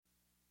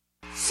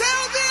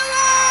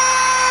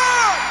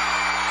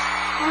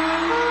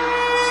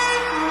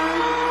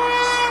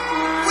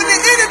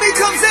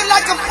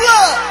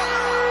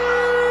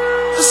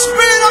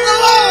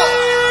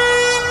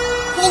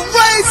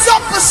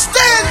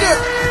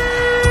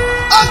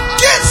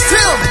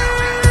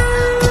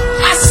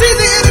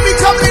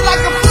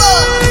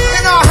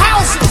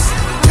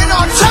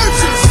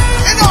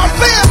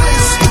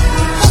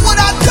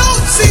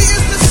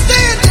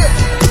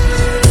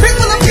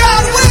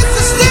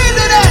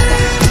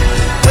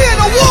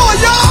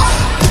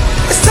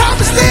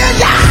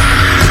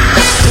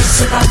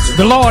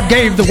The Lord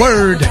gave the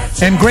word,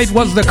 and great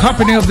was the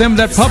company of them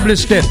that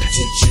published it.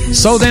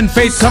 So then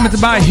faith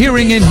cometh by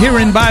hearing, and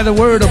hearing by the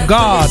word of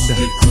God.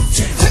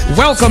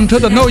 Welcome to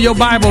the Know Your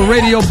Bible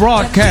radio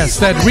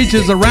broadcast that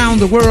reaches around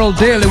the world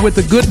daily with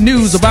the good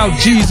news about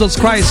Jesus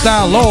Christ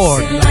our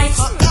Lord.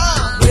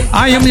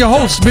 I am your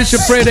host, Bishop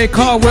Freddie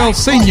Caldwell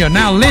Sr.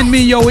 Now lend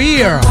me your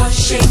ear,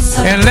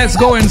 and let's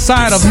go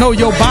inside of Know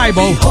Your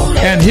Bible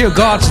and hear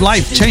God's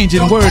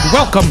life-changing word.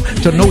 Welcome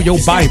to Know Your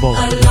Bible.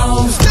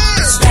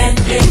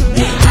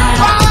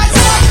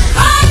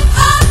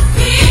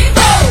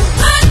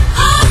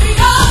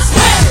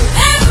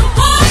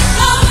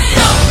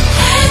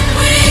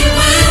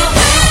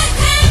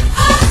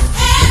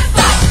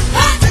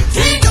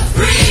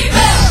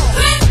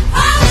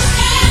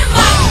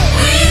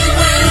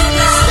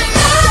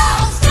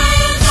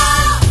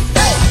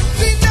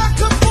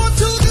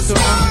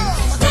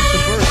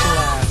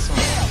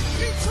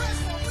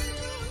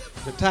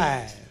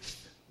 Tithe.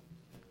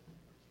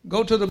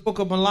 Go to the book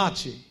of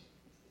Malachi,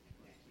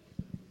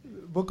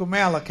 book of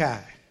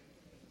Malachi,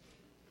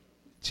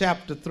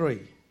 chapter 3.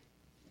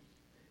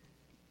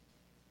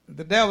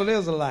 The devil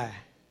is a lie.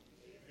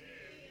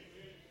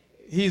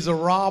 He's a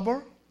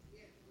robber,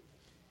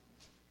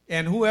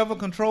 and whoever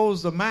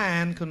controls the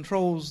mind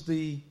controls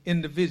the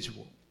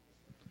individual.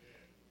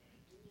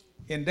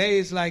 In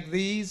days like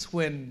these,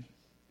 when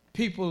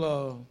people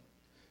are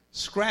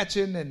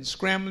scratching and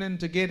scrambling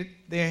to get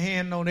their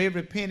hand on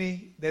every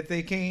penny that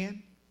they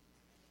can.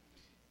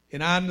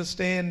 And I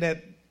understand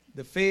that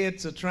the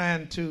feds are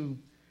trying to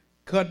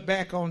cut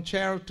back on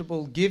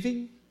charitable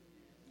giving.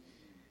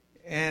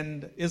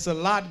 And it's a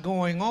lot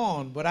going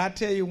on. But I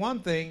tell you one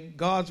thing,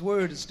 God's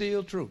word is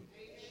still true.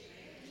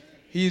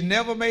 He's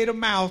never made a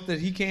mouth that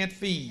he can't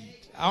feed.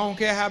 I don't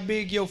care how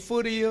big your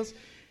foot is.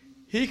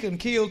 He can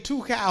kill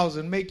 2 cows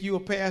and make you a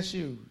pair of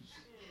shoes.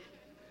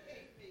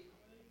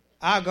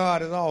 Our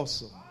God is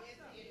awesome.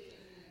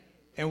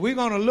 And we're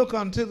going to look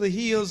unto the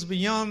hills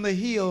beyond the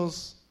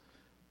hills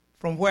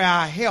from where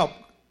our help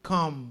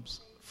comes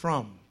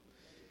from.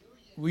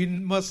 We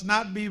must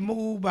not be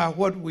moved by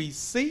what we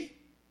see.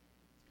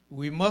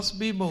 We must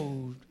be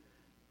moved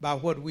by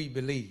what we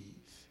believe.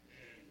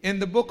 In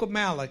the book of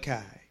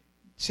Malachi,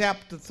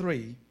 chapter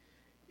 3,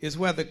 is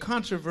where the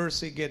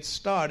controversy gets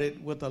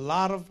started with a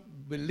lot of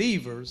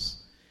believers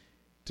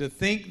to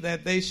think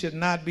that they should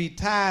not be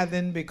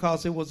tithing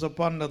because it was up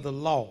under the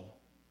law.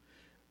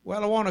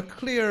 Well, I want to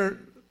clear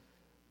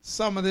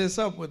some of this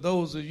up with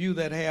those of you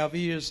that have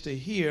ears to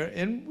hear.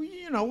 And,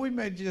 we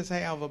may just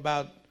have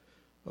about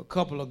a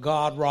couple of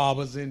God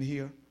robbers in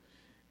here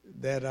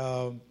that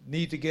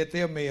need to get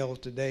their mail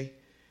today.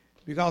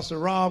 Because to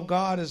rob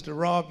God is to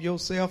rob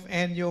yourself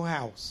and your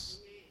house.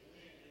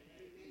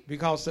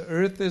 Because the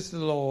earth is the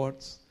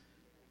Lord's,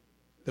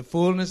 the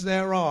fullness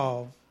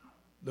thereof,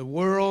 the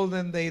world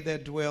and they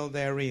that dwell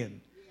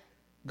therein.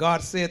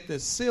 God said the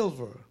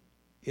silver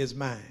is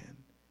mine.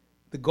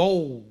 The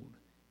gold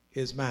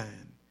is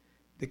mine.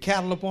 The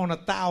cattle upon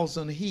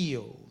 1,000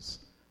 hills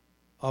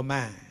are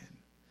mine.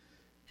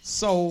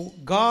 So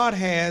God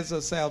has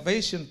a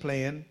salvation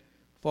plan,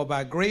 for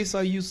by grace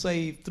are you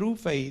saved through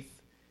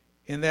faith,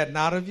 and that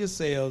not of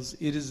yourselves.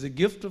 It is the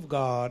gift of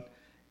God,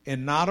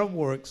 and not of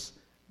works,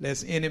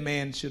 lest any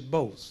man should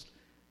boast.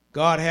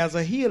 God has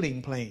a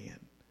healing plan.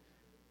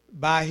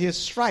 By his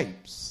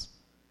stripes,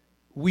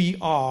 we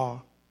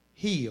are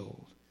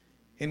healed.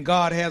 And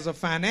God has a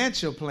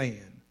financial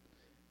plan.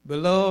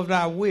 Beloved,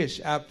 I wish,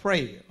 I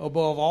pray,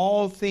 above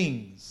all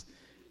things,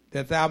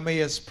 that thou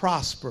mayest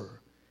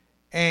prosper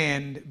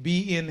and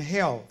be in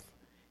health,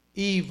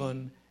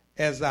 even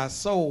as thy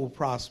soul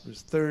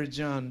prospers. 3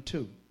 John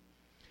 2.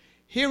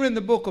 Here in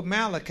the book of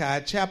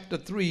Malachi, chapter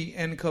 3,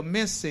 and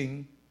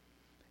commencing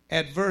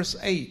at verse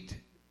 8,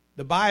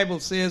 the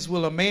Bible says,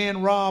 will a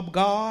man rob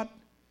God?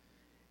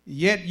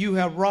 Yet you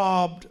have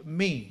robbed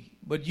me.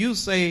 But you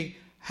say,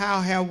 how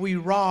have we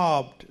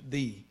robbed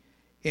thee?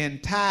 In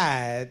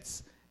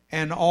tithes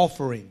and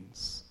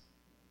offerings.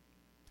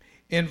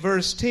 In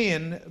verse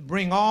 10,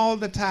 bring all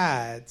the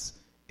tithes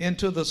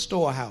into the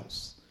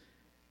storehouse,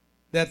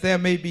 that there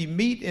may be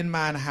meat in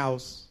mine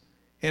house,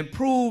 and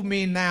prove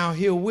me now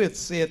herewith,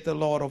 saith the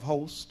Lord of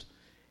hosts,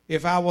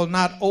 if I will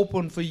not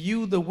open for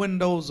you the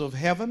windows of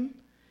heaven,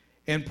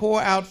 and pour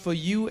out for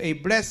you a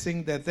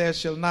blessing, that there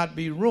shall not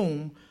be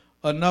room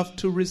enough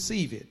to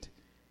receive it.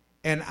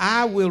 And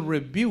I will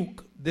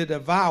rebuke the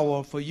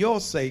devourer for your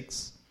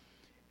sakes,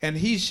 and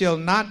he shall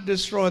not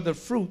destroy the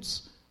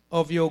fruits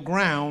of your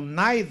ground,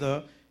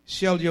 neither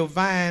shall your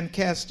vine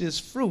cast its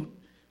fruit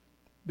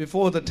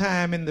before the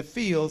time in the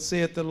field,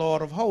 saith the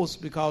Lord of hosts,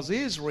 because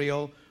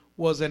Israel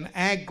was an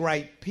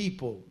agrite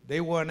people.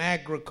 They were an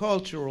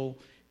agricultural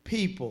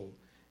people.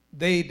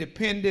 They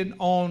depended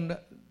on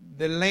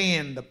the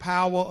land, the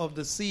power of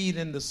the seed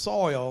in the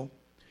soil,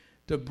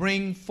 to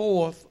bring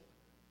forth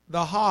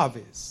the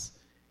harvest.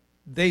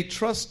 They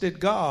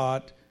trusted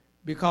God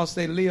because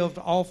they lived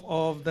off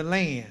of the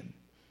land.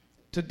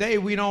 Today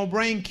we don't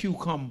bring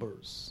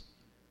cucumbers.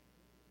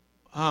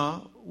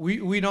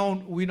 We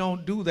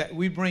don't do that.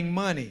 We bring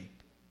money.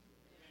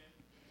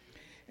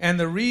 And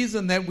the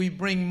reason that we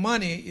bring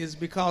money is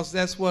because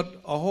that's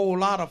what a whole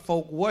lot of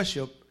folk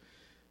worship.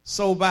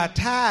 So by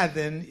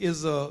tithing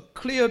is a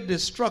clear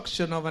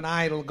destruction of an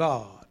idol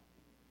god.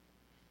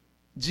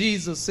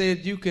 Jesus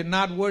said you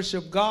cannot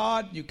worship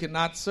God, you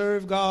cannot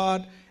serve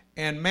God,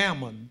 and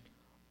mammon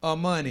or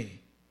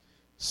money.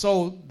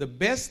 So the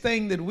best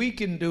thing that we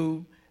can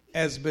do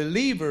as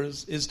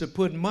believers is to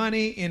put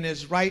money in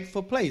its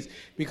rightful place.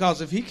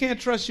 Because if he can't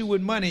trust you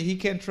with money, he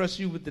can't trust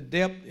you with the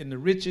depth and the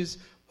riches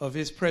of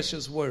his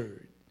precious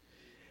word.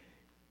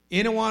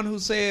 Anyone who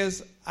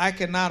says, I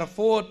cannot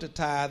afford to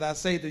tithe, I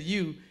say to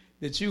you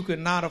that you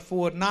cannot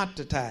afford not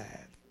to tithe.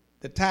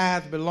 The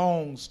tithe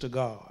belongs to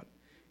God.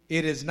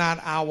 It is not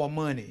our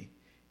money.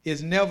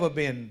 It's never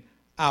been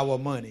our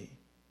money.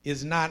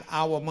 It's not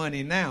our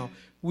money now.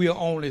 We are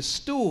only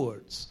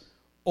stewards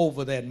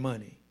over that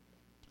money.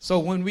 So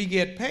when we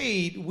get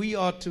paid, we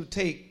are to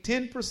take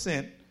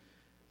 10%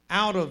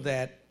 out of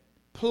that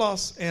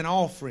plus an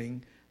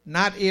offering,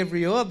 not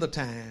every other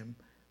time,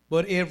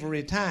 but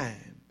every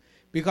time.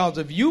 Because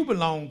if you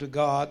belong to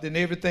God, then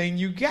everything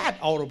you got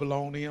ought to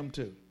belong to him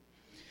too.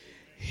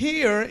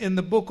 Here in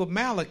the book of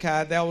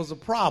Malachi, there was a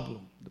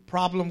problem. The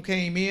problem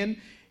came in,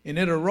 and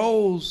it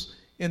arose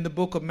in the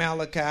book of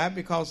Malachi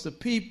because the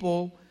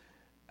people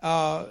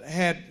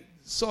had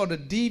sort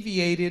of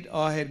deviated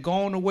or had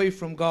gone away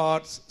from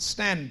God's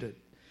standard.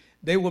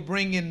 They were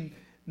bringing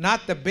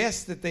not the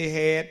best that they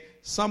had.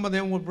 Some of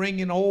them were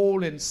bringing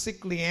old and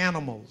sickly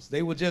animals.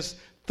 They were just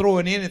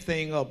throwing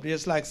anything up,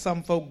 just like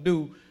some folk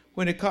do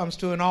when it comes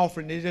to an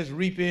offering. They just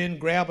reap in,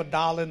 grab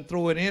 $1 and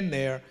throw it in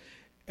there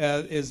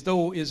as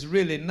though it's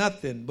really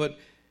nothing. But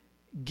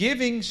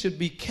giving should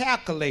be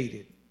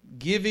calculated.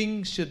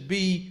 Giving should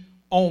be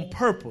on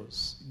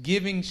purpose.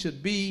 Giving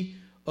should be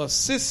a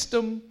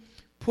system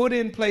put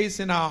in place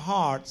in our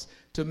hearts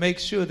to make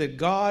sure that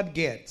God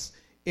gets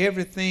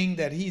everything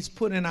that he's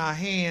put in our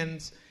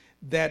hands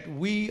that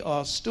we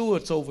are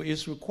stewards over.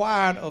 It's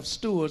required of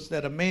stewards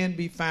that a man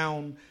be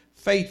found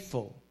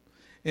faithful.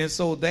 And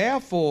so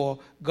therefore,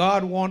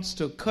 God wants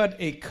to cut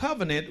a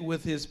covenant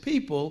with his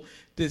people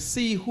to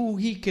see who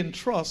he can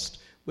trust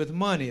with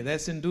money.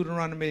 That's in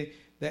Deuteronomy,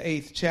 the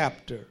 8th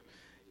chapter.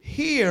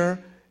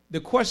 Here,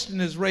 the question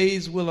is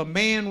raised, will a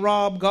man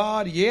rob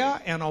God? Yeah,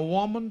 and a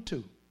woman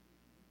too.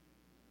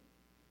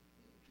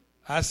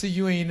 I see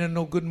you ain't in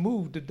no good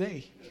mood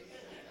today.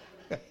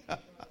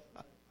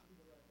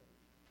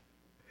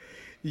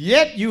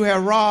 Yet you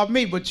have robbed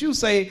me. But you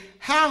say,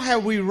 how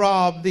have we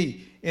robbed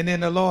thee? And then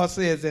the Lord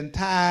says, in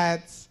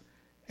tithes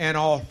and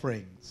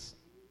offerings.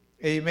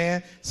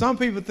 Amen. Some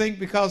people think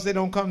because they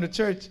don't come to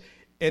church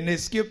and they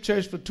skip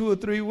church for 2 or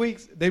 3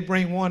 weeks, they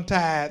bring one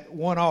tithe,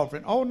 one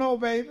offering. Oh, no,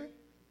 baby.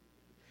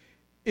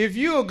 If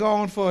you are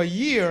gone for a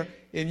year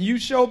and you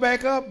show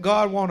back up,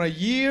 God wants a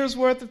year's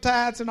worth of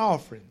tithes and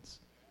offerings.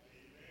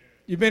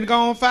 You've been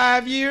gone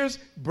 5 years,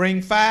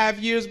 bring 5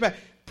 years back.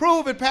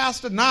 Prove it,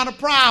 Pastor, not a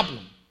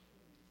problem.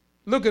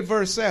 Look at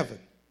verse 7,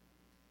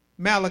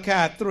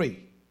 Malachi 3.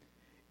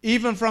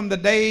 Even from the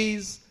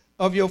days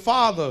of your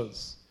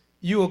fathers,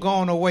 you are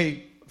gone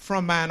away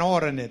from mine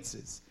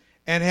ordinances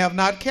and have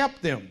not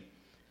kept them.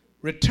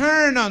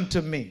 Return unto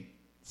me.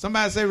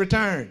 Somebody say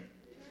return.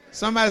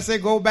 Somebody say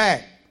go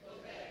back.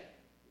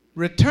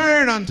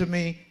 Return unto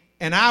me,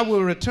 and I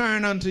will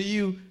return unto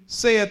you,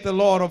 saith the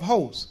Lord of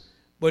hosts.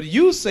 But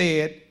you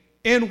said,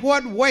 in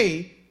what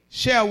way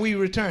shall we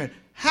return?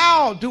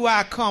 How do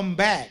I come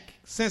back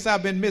since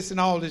I've been missing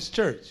all this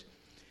church?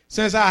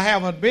 Since I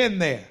haven't been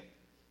there.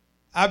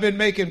 I've been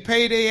making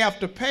payday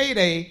after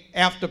payday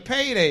after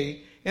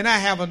payday, and I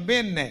haven't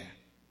been there.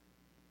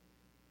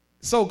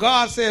 So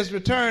God says,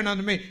 return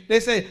unto me. They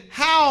say,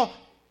 how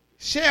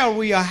shall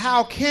we or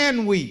how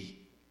can we?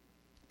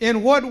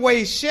 In what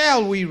way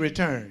shall we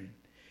return?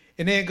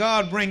 And then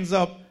God brings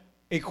up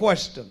a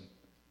question.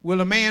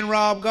 Will a man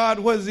rob God?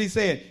 What does he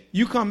say?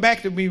 You come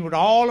back to me with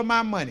all of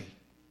my money.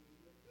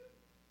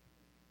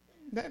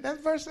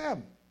 That's verse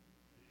 7.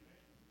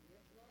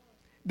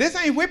 This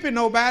ain't whipping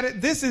nobody.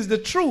 This is the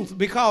truth,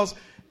 because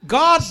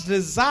God's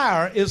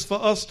desire is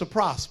for us to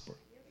prosper.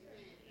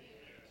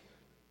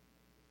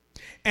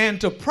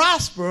 And to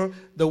prosper,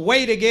 the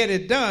way to get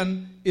it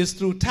done is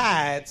through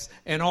tithes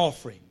and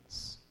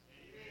offerings.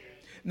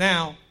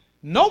 Now,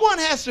 no one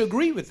has to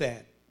agree with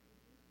that.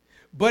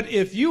 But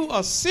if you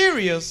are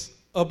serious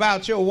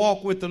about your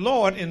walk with the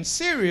Lord and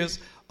serious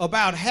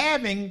about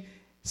having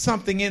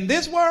something in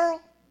this world,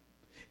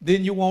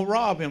 then you won't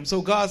rob him.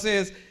 So God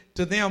says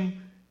to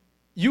them,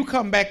 you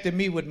come back to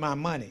me with my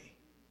money.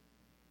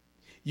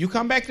 You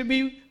come back to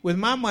me with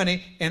my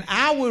money, and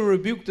I will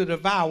rebuke the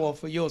devourer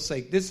for your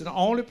sake. This is the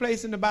only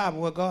place in the Bible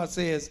where God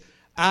says,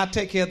 I'll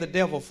take care of the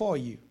devil for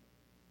you.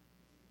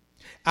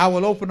 I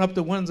will open up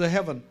the windows of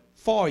heaven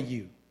for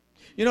you.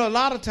 You know, a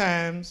lot of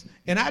times,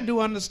 and I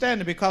do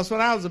understand it, because when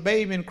I was a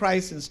baby in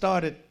Christ and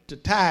started to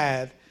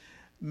tithe,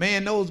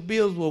 man, those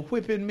bills were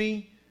whipping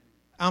me.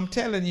 I'm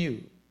telling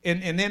you.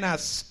 And then I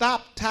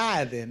stopped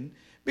tithing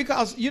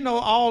because, you know,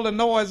 all the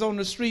noise on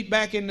the street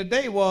back in the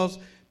day was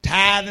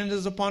tithing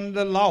is upon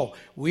the law.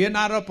 We are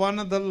not up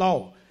under the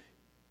law.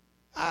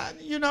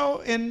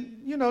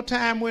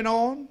 Time went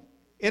on,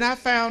 and I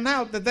found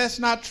out that that's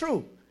not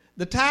true.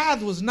 The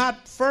tithe was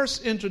not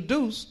first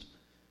introduced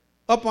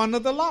up under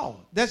the law.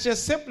 That's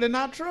just simply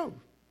not true.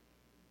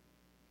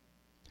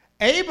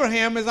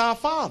 Abraham is our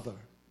father.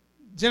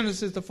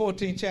 Genesis, the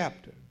 14th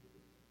chapter.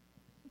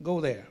 Go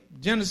there.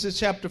 Genesis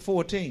chapter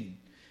 14.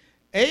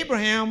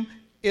 Abraham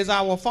is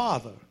our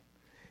father.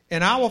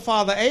 And our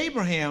father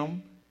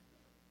Abraham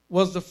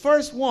was the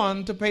first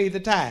one to pay the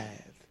tithe.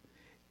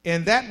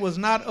 And that was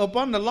not up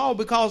under law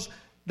because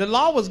the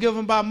law was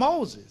given by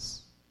Moses.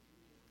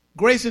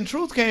 Grace and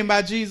truth came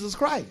by Jesus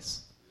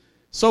Christ.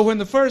 So when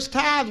the first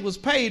tithe was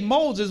paid,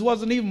 Moses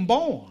wasn't even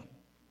born.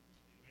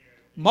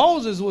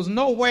 Moses was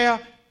nowhere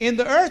in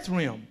the earth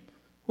realm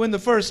when the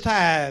first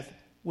tithe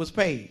was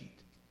paid.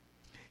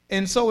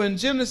 And so in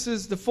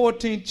Genesis, the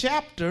 14th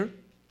chapter,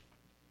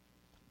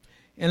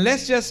 and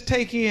let's just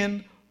take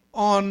in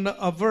on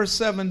verse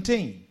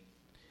 17.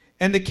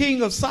 And the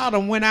king of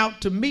Sodom went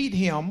out to meet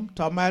him,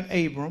 talking about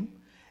Abram,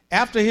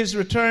 after his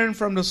return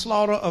from the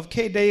slaughter of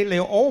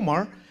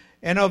Kedar-laomer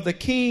and of the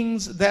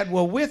kings that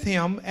were with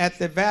him at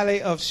the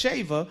valley of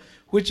Shaveh,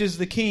 which is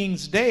the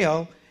king's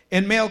dale.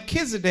 And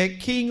Melchizedek,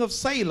 king of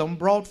Salem,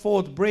 brought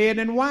forth bread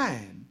and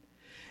wine.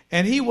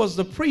 And he was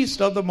the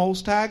priest of the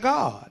Most High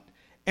God.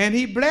 And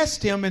he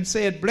blessed him and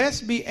said,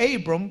 Blessed be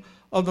Abram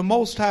of the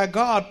Most High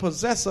God,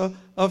 possessor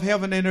of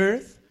heaven and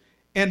earth.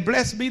 And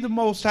blessed be the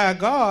Most High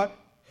God,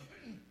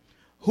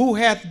 who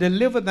hath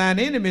delivered thine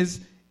enemies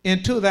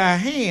into thy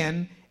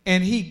hand.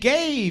 And he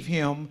gave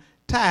him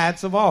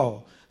tithes of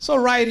all. So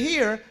right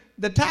here,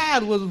 the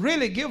tithe was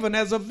really given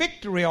as a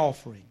victory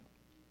offering.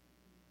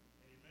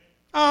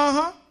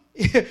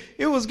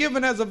 It was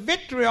given as a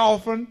victory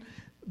offering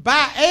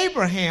by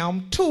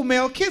Abraham to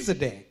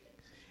Melchizedek.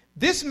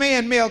 This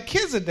man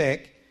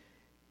Melchizedek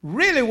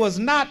really was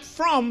not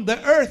from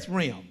the earth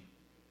realm,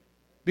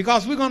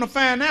 because we're going to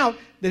find out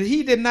that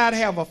he did not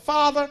have a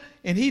father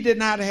and he did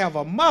not have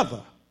a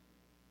mother.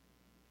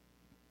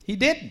 He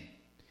didn't.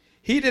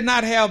 He did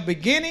not have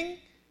beginning.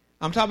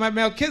 I'm talking about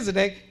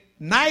Melchizedek.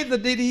 Neither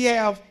did he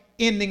have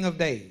ending of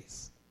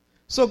days.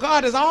 So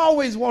God has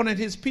always wanted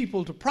his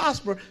people to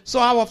prosper. So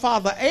our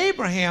father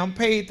Abraham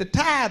paid the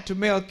tithe to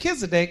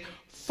Melchizedek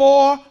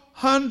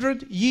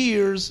 400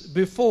 years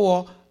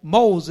before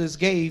Moses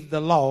gave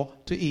the law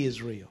to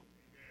Israel.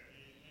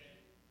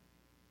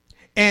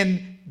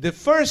 And the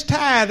first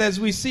tithe, as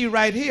we see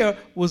right here,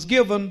 was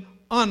given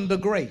under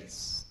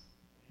grace.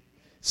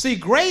 See,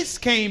 grace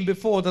came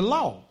before the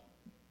law.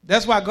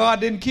 That's why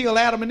God didn't kill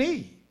Adam and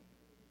Eve.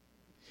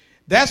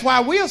 That's why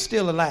we're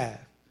still alive,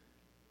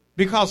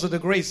 because of the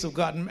grace of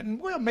God. And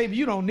well, maybe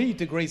you don't need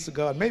the grace of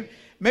God.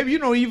 Maybe you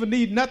don't even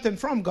need nothing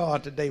from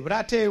God today. But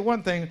I tell you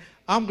one thing,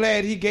 I'm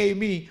glad he gave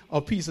me a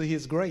piece of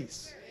his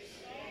grace.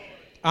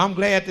 I'm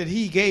glad that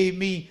he gave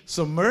me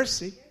some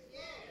mercy.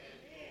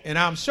 And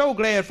I'm so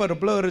glad for the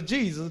blood of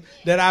Jesus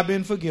that I've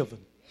been forgiven.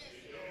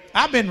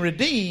 I've been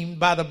redeemed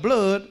by the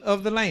blood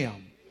of the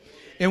Lamb.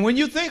 And when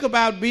you think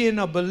about being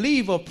a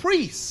believer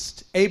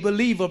priest, a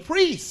believer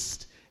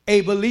priest,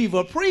 a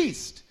believer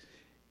priest,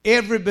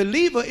 every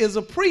believer is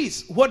a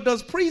priest. What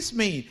does priest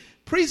mean?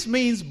 Priest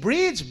means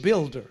bridge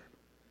builder.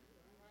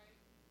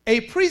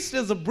 A priest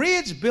is a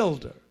bridge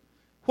builder.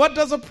 What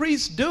does a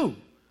priest do?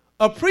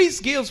 A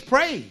priest gives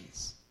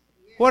praise.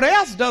 What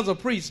else does a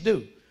priest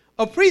do?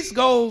 A priest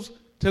goes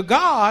to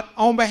God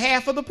on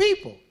behalf of the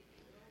people,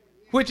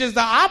 which is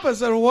the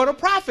opposite of what a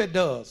prophet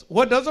does.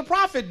 What does a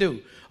prophet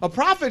do? A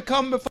prophet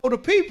comes before the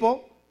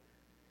people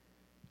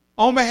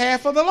on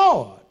behalf of the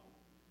Lord,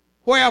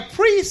 where a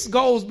priest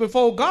goes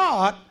before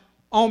God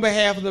on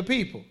behalf of the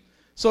people.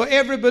 So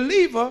every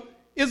believer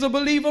is a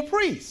believer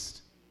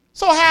priest.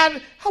 So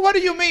what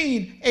do you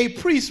mean a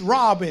priest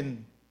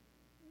robbing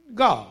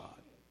God?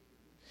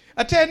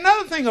 I tell you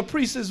another thing a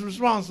priest is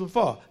responsible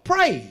for: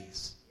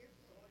 praise.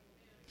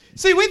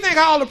 See, we think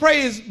all the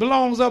praise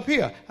belongs up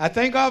here. I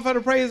thank God for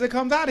the praise that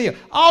comes out of here.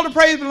 All the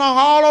praise belongs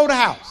all over the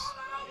house.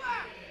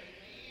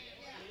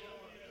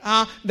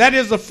 That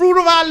is the fruit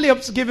of our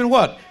lips, giving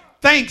what?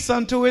 Thanks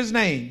unto his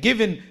name,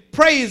 giving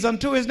praise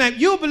unto his name.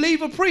 You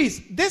believe a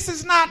priest. This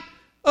is not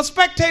a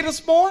spectator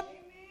sport.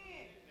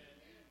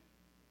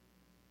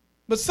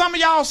 But some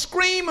of y'all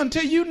scream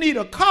until you need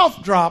a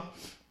cough drop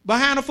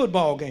behind a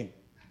football game.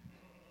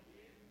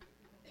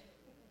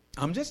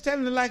 I'm just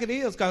telling it like it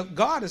is, because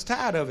God is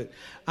tired of it.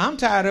 I'm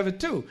tired of it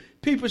too.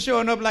 People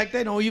showing up like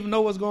they don't even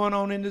know what's going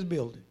on in this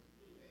building.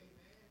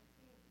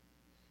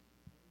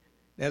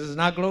 That does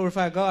not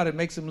glorify God. It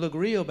makes him look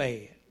real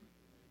bad.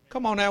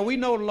 Come on now, we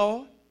know the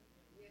Lord.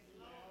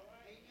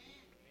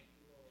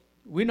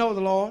 We know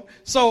the Lord.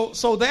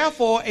 So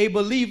therefore, a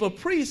believer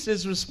priest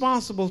is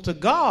responsible to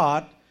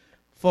God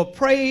for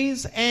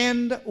praise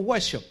and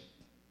worship.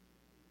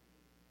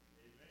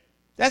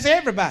 That's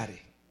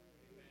everybody.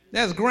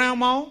 That's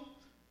Grandma.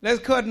 That's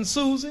Cousin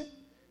Susie.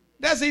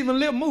 That's even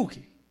Lil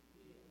Mookie.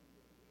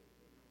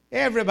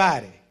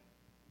 Everybody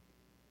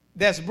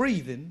that's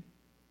breathing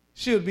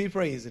should be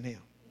praising him.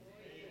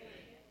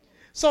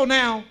 So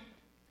now,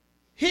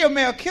 here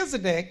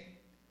Melchizedek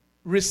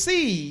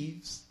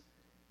receives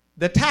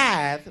the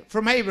tithe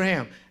from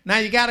Abraham. Now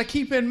you got to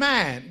keep in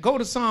mind, go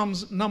to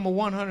Psalms number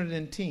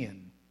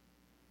 110.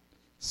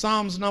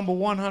 Psalms number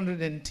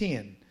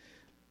 110.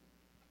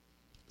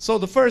 So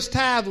the first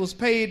tithe was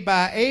paid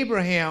by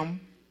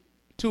Abraham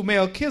to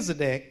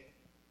Melchizedek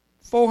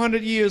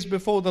 400 years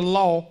before the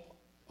law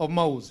of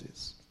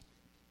Moses.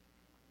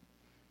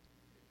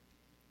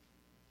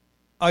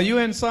 Are you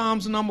in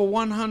Psalms number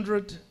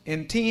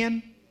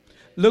 110?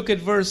 Look at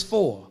verse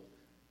 4.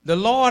 The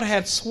Lord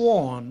hath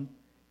sworn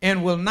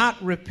and will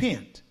not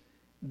repent.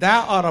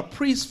 Thou art a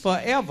priest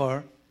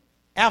forever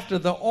after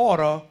the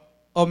order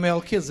of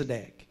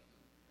Melchizedek.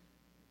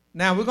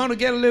 Now we're going to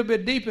get a little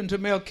bit deep into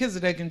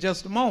Melchizedek in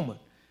just a moment.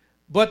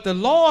 But the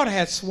Lord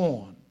hath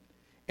sworn,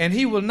 and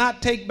he will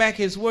not take back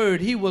his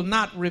word. He will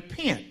not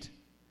repent.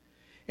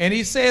 And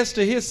he says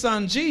to his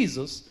son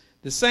Jesus,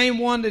 the same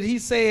one that he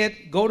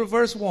said, go to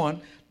verse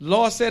 1, the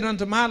Lord said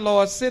unto my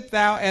Lord, sit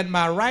thou at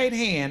my right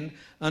hand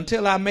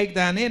until I make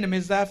thine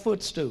enemies thy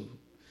footstool.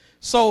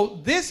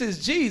 So this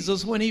is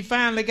Jesus when he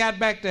finally got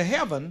back to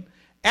heaven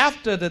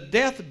after the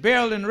death,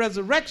 burial, and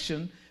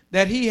resurrection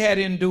that he had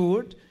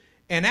endured.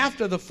 And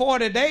after the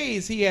 40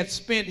 days he had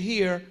spent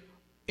here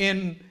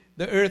in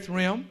the earth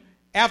realm,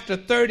 after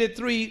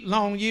 33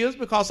 long years,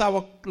 because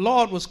our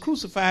Lord was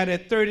crucified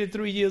at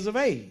 33 years of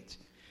age.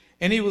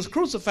 And he was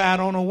crucified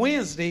on a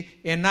Wednesday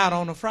and not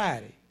on a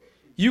Friday.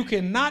 You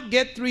cannot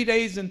get 3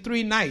 days and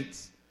 3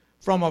 nights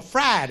from a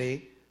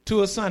Friday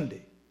to a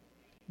Sunday.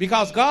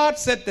 Because God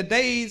set the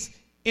days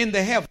in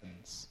the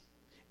heavens,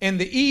 and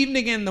the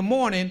evening and the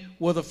morning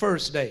were the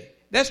first day.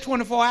 That's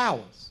 24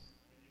 hours.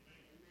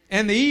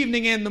 And the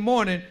evening and the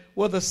morning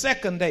were the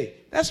second day.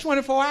 That's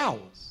 24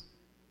 hours.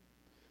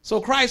 So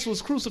Christ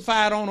was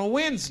crucified on a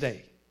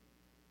Wednesday.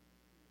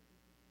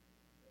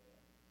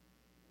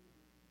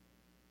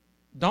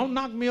 Don't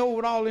knock me over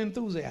with all the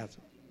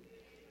enthusiasm.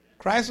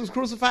 Christ was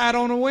crucified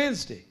on a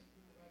Wednesday.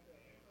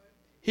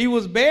 He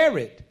was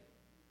buried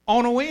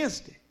on a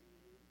Wednesday.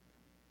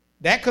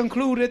 That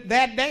concluded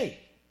that day.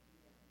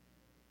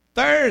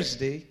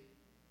 Thursday,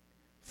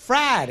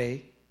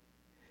 Friday,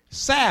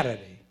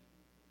 Saturday.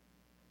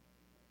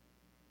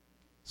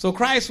 So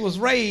Christ was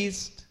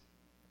raised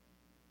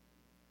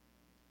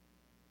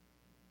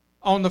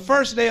on the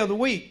first day of the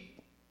week,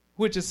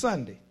 which is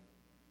Sunday.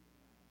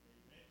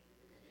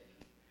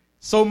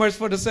 So much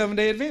for the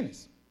Seventh-day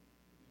Adventists.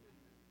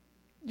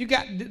 You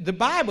got, the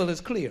Bible is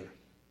clear.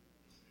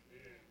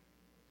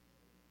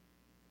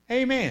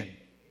 Amen.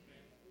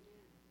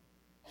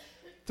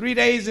 3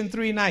 days and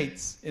 3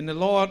 nights, and the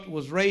Lord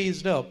was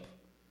raised up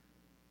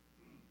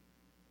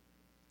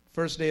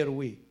first day of the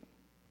week.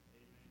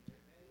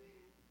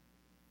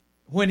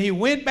 When he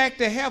went back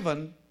to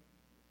heaven,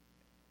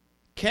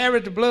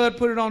 carried the blood,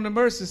 put it on the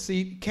mercy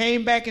seat,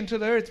 came back into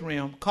the earth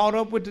realm, caught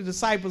up with the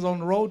disciples on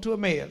the road to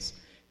Emmaus.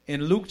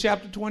 In Luke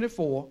chapter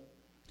 24,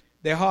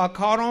 their heart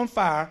caught on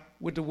fire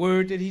with the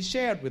word that he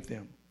shared with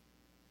them.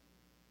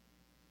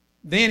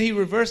 Then he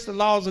reversed the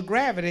laws of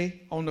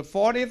gravity on the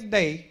 40th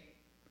day,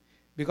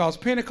 because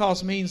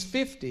Pentecost means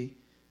 50.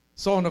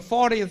 So on the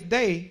 40th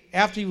day,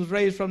 after he was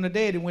raised from the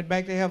dead, he went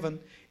back to heaven.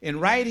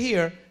 And right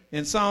here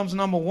in Psalms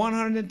number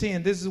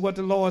 110, this is what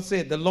the Lord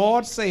said. The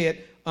Lord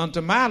said unto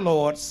my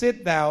Lord,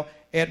 sit thou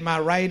at my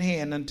right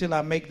hand until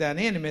I make thine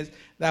enemies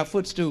thy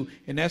footstool.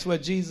 And that's where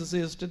Jesus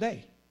is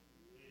today.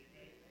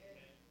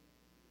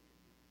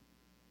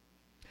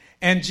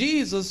 And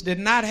Jesus did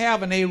not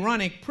have an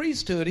Aaronic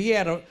priesthood. He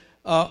had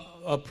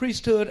a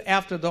priesthood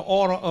after the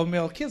order of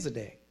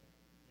Melchizedek.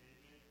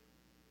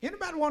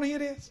 Anybody want to hear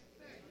this?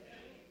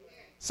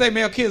 Say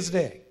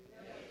Melchizedek.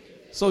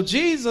 So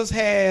Jesus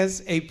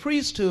has a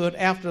priesthood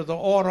after the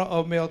order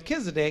of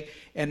Melchizedek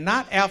and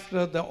not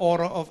after the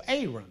order of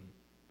Aaron.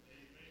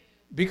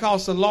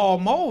 Because the law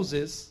of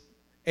Moses,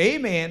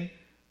 amen,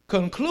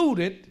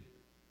 concluded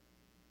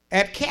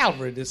at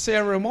Calvary, the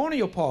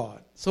ceremonial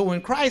part. So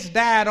when Christ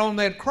died on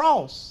that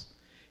cross,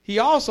 he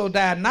also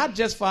died not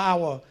just for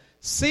our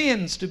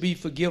sins to be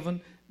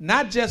forgiven,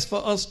 not just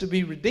for us to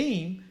be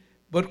redeemed,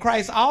 but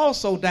Christ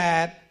also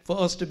died for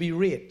us to be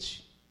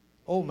rich.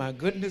 Oh my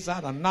goodness,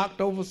 I done knocked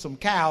over some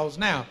cows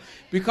now.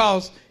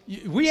 Because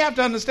we have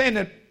to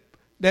understand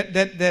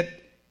that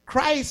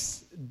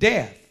Christ's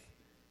death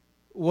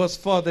was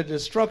for the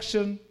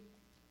destruction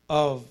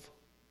of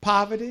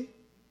poverty,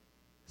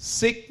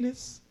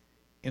 sickness,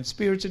 and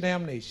spiritual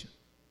damnation.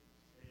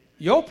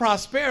 Your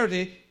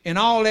prosperity and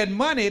all that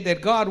money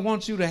that God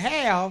wants you to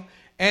have,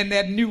 and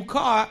that new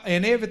car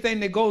and everything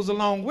that goes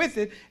along with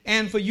it,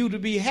 and for you to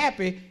be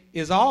happy,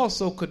 is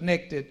also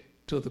connected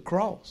to the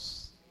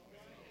cross.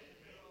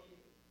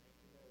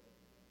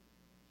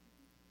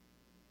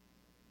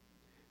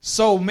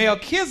 So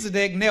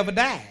Melchizedek never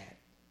died.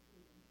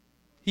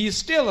 He is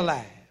still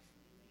alive.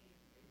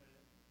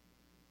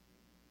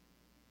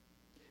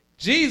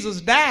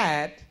 Jesus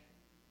died,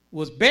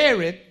 was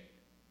buried,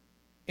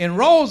 and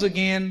rose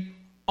again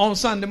on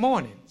Sunday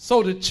morning.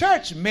 So the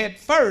church met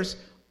first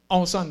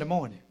on Sunday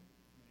morning.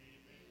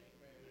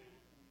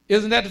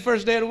 Isn't that the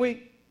first day of the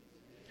week?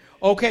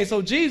 Okay,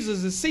 so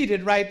Jesus is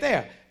seated right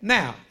there.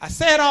 Now, I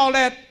said all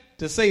that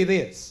to say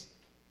this.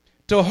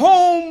 To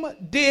whom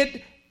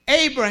did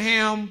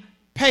Abraham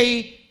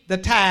pay the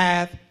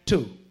tithe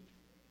to?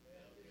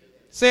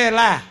 Say it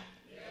loud.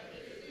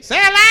 Say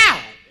it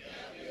loud.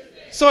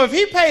 So if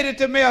he paid it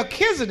to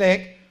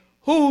Melchizedek,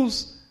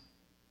 whose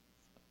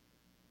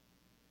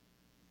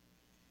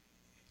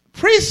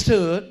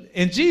priesthood,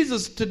 and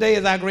Jesus today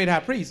is our great high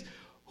priest,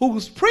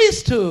 whose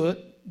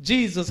priesthood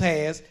Jesus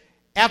has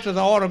after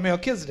the order of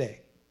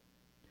Melchizedek.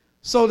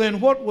 So then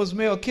what was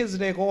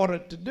Melchizedek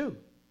ordered to do?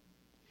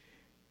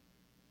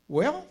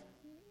 Well,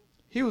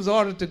 he was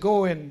ordered to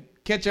go and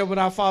catch up with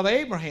our father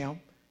Abraham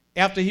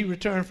after he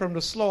returned from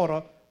the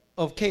slaughter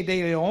of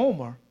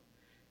Kedorlaomer.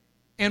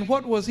 And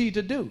what was he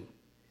to do?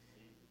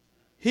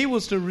 He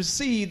was to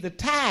receive the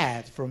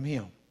tithe from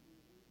him.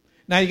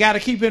 Now you got to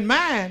keep in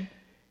mind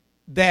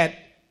that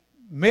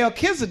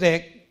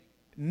Melchizedek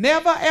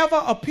never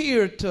ever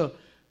appeared to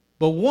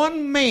but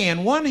one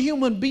man, one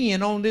human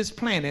being on this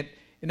planet,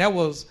 and that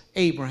was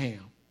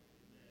Abraham.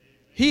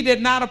 He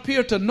did not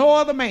appear to no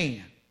other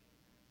man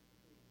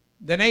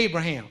than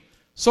Abraham.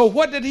 So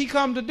what did he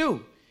come to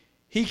do?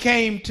 He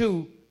came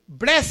to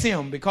bless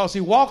him because he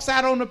walks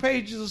out on the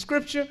pages of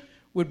Scripture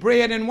with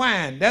bread and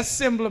wine. That's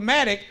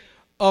symptomatic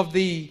of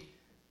the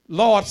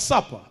Lord's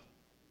Supper.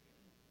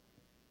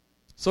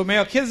 So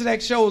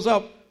Melchizedek shows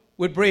up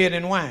with bread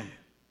and wine.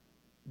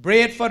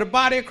 Bread for the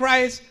body of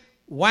Christ,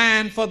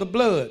 wine for the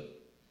blood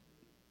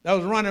that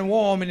was running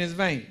warm in his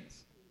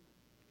veins.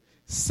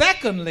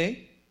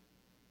 Secondly,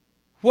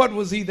 what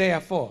was he there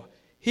for?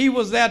 He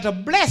was there to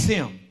bless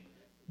him,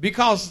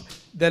 because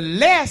the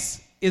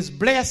less is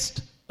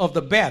blessed of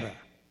the better.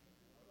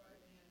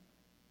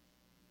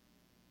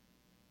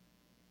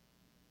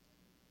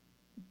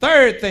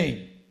 Third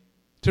thing,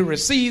 to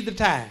receive the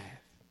tithe.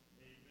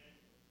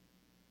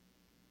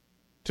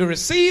 To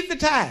receive the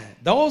tithe,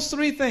 those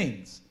three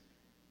things: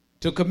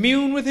 to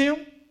commune with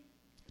him,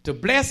 to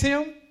bless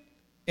him,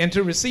 and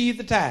to receive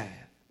the tithe.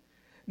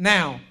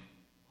 Now,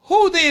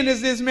 who then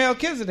is this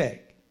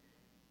Melchizedek?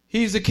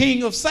 He's the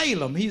king of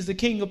Salem. He's the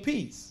king of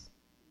peace.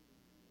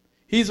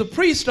 He's a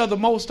priest of the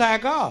Most High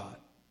God.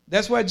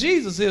 That's where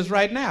Jesus is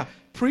right now,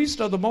 priest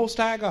of the Most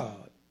High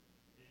God.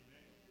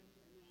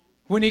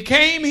 When he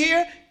came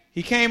here,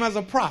 he came as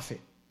a prophet.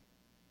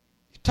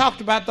 He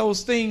talked about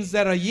those things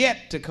that are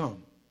yet to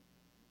come.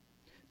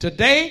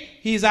 Today,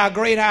 he's our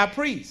great high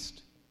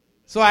priest.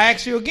 So I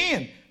ask you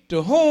again,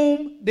 to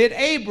whom did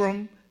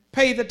Abram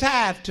pay the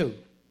tithe to?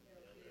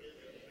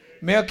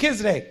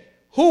 Melchizedek.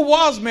 Who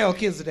was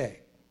Melchizedek?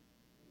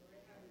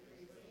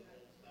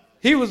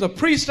 He was a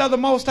priest of the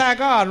Most High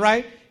God,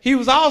 right? He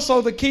was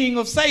also the king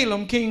of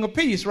Salem, king of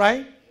peace,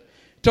 right?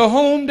 To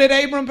whom did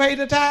Abram pay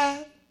the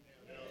tithe?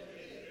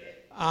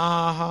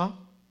 Uh-huh.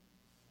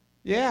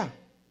 Yeah.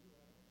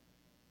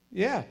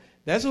 Yeah.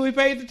 That's who he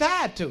paid the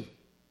tithe to.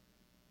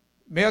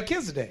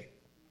 Melchizedek.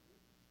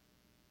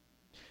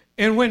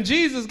 And when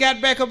Jesus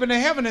got back up into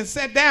heaven and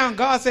sat down,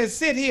 God said,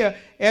 sit here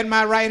at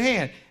my right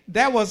hand.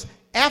 That was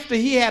after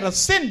he had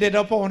ascended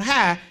up on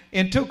high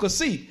and took a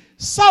seat.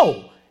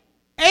 So,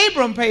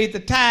 Abram paid the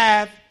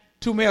tithe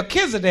to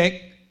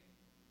Melchizedek,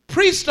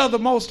 priest of the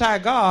Most High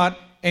God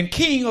and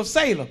king of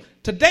Salem.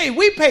 Today,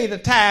 we pay the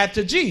tithe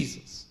to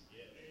Jesus,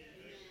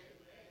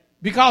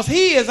 because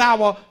he is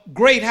our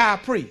great high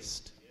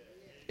priest.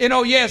 You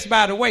know, yes,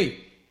 by the way,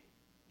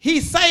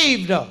 he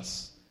saved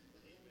us.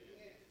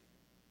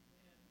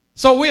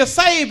 So we're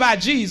saved by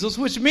Jesus,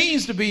 which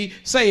means to be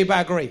saved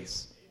by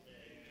grace.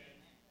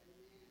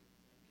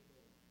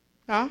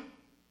 Huh?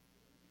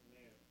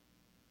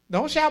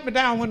 Don't shout me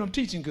down when I'm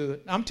teaching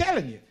good. I'm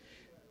telling you.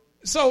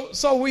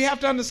 So we have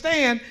to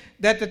understand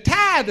that the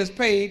tithe is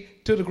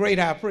paid to the great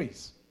high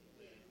priest.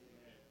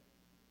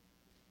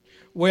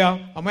 Well,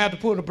 I'm going to have to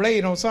pull the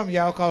blade on some of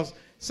y'all, because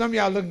some of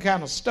y'all looking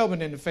kind of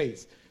stubborn in the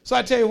face. So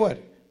I tell you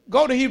what,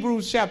 go to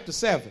Hebrews chapter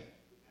 7.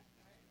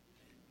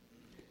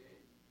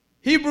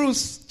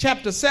 Hebrews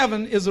chapter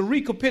 7 is a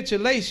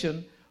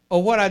recapitulation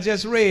of what I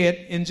just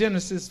read in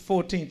Genesis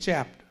 14th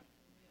chapter.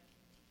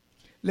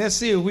 Let's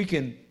see if we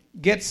can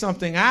get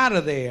something out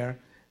of there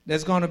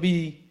that's going to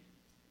be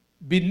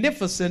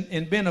beneficent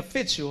and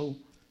beneficial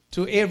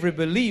to every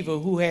believer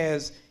who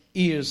has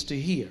ears to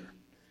hear.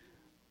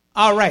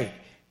 All right.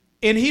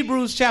 In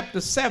Hebrews chapter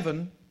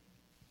 7,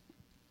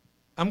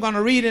 I'm going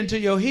to read into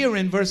your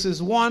hearing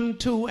verses 1,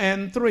 2,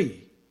 and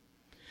 3.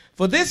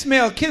 For this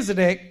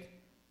Melchizedek,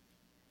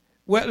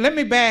 well, let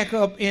me back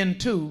up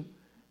into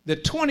the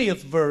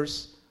 20th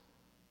verse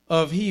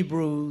of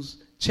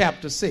Hebrews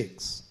chapter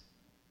 6.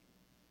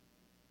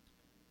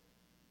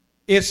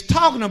 It's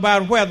talking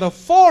about where the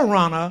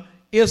forerunner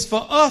is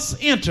for us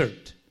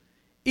entered.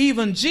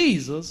 Even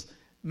Jesus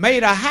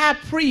made a high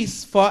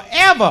priest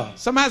forever.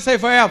 Somebody say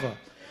forever.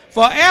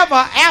 Forever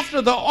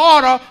after the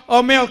order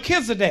of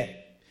Melchizedek.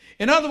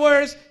 In other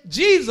words,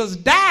 Jesus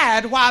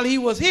died while he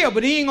was here,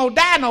 but he ain't going to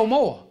die no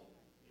more.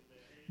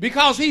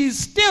 Because he's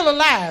still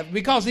alive,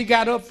 because he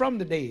got up from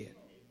the dead.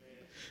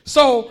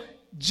 So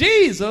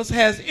Jesus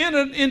has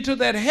entered into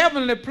that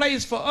heavenly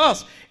place for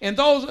us. And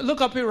those,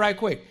 look up here right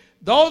quick.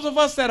 Those of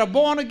us that are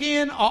born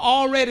again are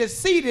already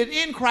seated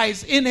in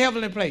Christ in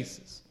heavenly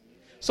places.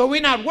 So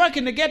we're not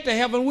working to get to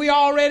heaven. We're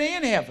already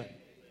in heaven.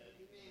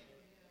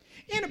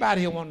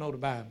 Anybody here want to know the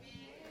Bible?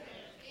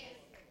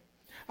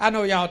 I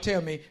know y'all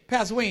tell me,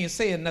 Pastor, we ain't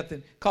saying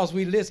nothing because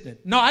we listening.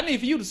 No, I need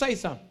for you to say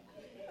something.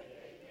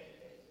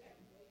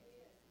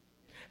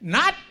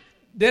 Not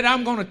that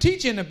I'm going to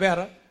teach any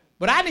better,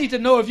 but I need to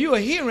know if you are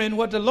hearing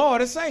what the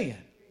Lord is saying.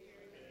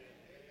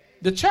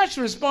 The church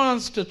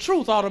response to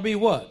truth ought to be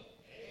what?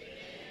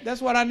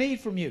 That's what I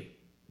need from you.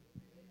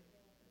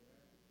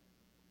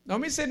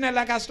 Don't be sitting there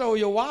like I stole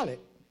your wallet.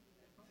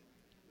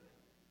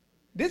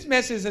 This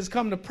message has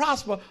come to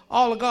prosper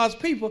all of God's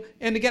people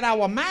and to get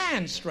our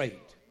minds straight.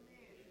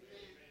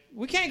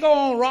 We can't go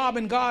on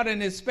robbing God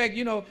and expect,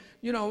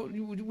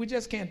 we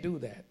just can't do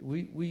that.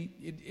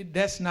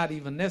 That's not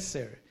even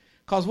necessary.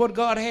 Because what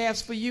God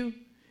has for you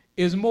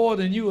is more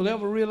than you will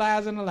ever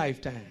realize in a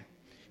lifetime.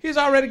 He's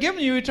already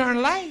given you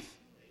eternal life.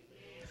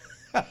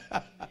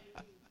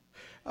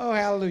 Oh,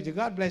 hallelujah.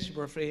 God bless you,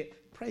 Brother Fred.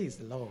 Praise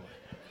the Lord.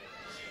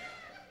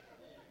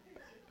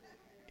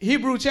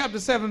 Hebrews chapter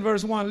 7,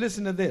 verse 1,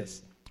 listen to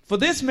this. For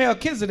this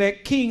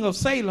Melchizedek, king of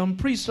Salem,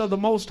 priest of the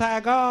Most High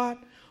God,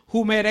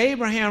 who met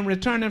Abraham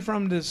returning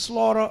from the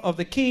slaughter of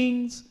the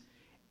kings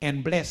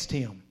and blessed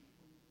him,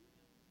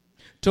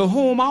 to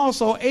whom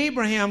also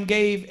Abraham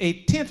gave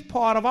a tenth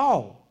part of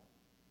all,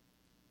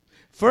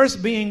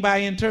 first being by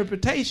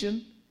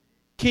interpretation,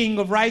 king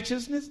of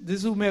righteousness. This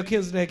is who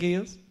Melchizedek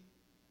is.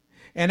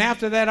 And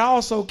after that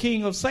also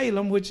king of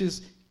Salem, which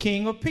is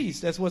king of peace.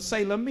 That's what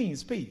Salem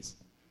means, peace.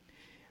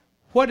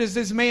 What is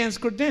this man's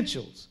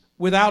credentials?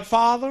 Without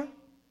father,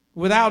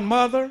 without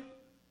mother,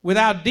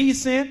 without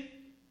descent,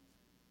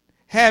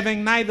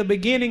 having neither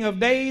beginning of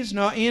days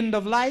nor end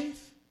of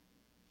life,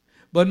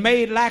 but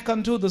made like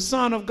unto the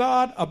Son of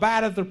God,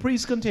 abideth the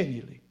priest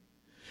continually.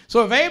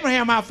 So if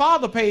Abraham, our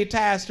father, paid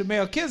tithes to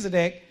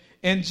Melchizedek,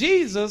 and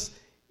Jesus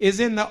is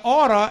in the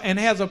order and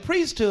has a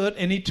priesthood,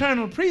 an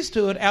eternal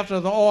priesthood after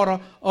the order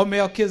of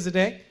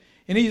Melchizedek,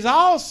 and he's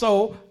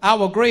also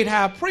our great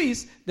high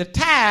priest, the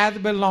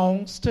tithe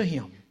belongs to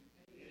him.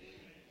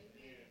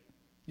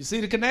 You see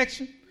the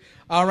connection?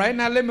 All right,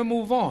 now let me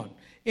move on.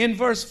 In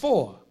verse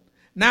 4,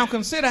 now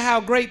consider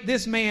how great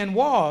this man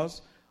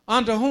was,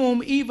 unto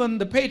whom even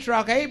the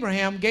patriarch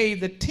Abraham gave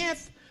the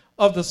tenth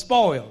of the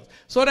spoils.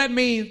 So that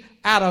means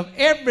out of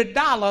every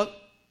dollar,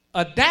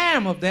 a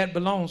dime of that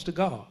belongs to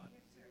God.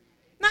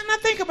 Now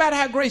think about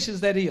how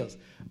gracious that is.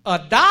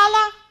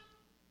 $1,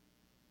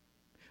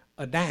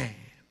 a dime.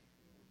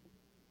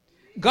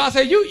 God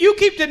said, you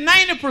keep the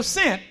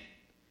 90%,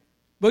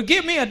 but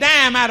give me a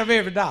dime out of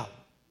every dollar.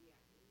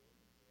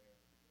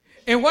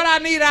 And what I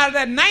need out of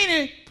that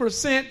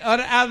 90%,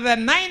 out of that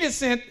 90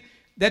 cents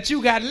that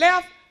you got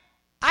left,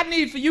 I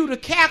need for you to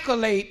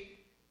calculate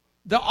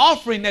the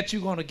offering that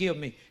you're going to give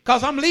me.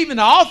 Because I'm leaving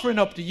the offering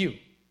up to you.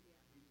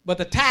 But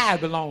the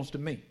tithe belongs to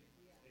me.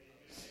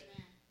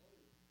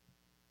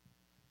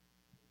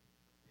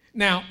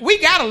 Now, we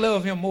got to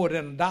love him more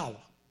than $1.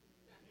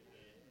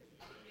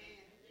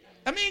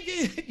 I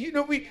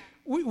mean,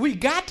 we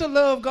got to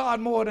love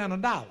God more than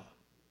 $1.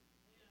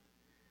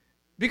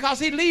 Because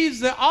he leaves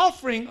the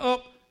offering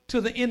up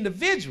to the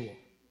individual.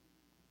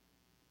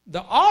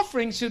 The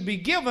offering should be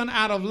given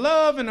out of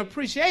love and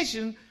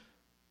appreciation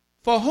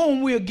for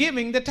whom we are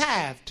giving the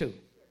tithe to.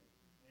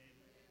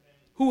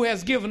 Who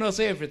has given us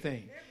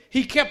everything.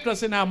 He kept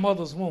us in our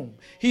mother's womb.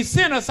 He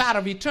sent us out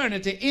of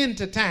eternity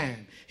into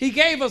time. He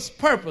gave us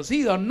purpose.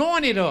 He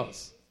anointed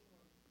us.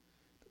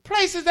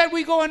 Places that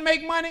we go and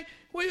make money,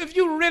 if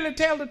you really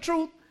tell the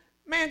truth,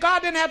 man,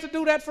 God didn't have to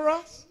do that for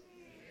us.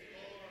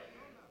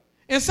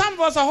 And some of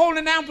us are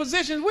holding down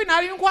positions we're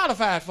not even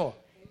qualified for.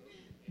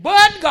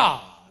 But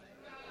God.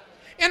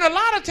 And a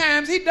lot of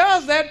times he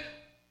does that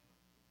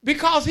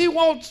because he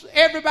wants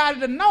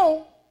everybody to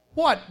know.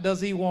 What does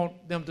he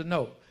want them to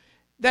know?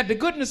 That the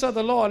goodness of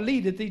the Lord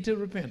leadeth thee to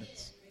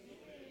repentance.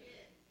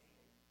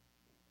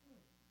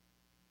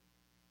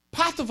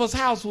 Potiphar's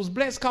house was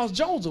blessed because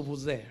Joseph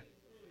was there.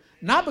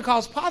 Not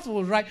because Potiphar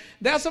was right.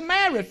 There's some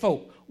married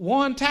folk.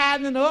 One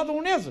tithing and the other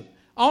one isn't.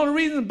 Only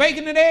reason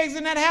bacon and eggs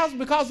in that house is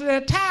because of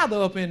their tithe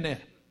up in there.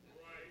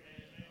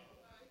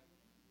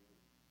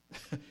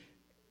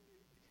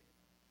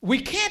 We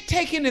can't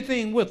take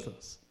anything with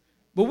us,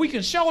 but we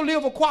can sure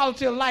live a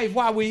quality of life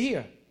while we're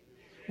here.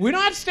 We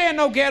don't have to stay in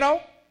no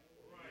ghetto.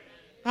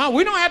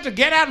 We don't have to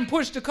get out and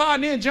push the car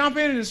and then jump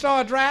in and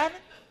start driving.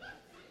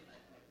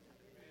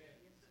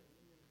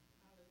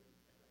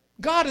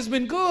 God has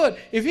been good.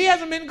 If he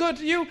hasn't been good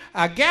to you,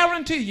 I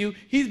guarantee you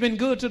he's been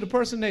good to the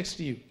person next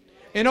to you.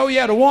 And oh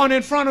yeah, the one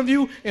in front of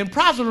you and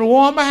possibly the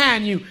one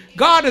behind you.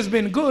 God has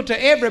been good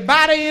to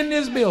everybody in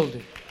this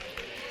building.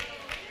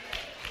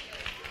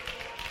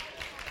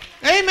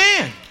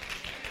 Amen.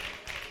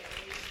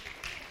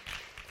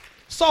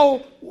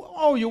 So,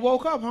 you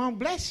woke up, huh?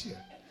 Bless you.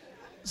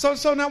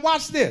 So now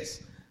watch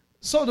this.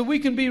 So that we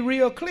can be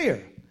real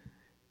clear.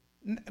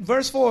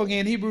 Verse 4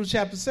 again, Hebrews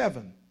chapter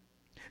 7.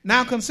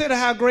 Now consider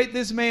how great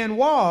this man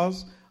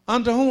was,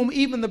 unto whom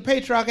even the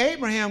patriarch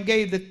Abraham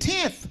gave the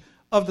 10th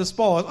of the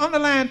spoils.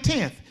 Underline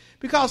 10th.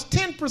 Because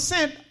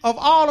 10% of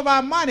all of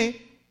our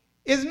money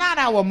is not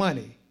our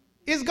money.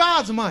 It's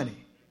God's money.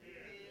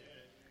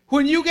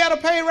 When you get a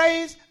pay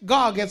raise,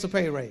 God gets a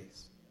pay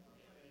raise.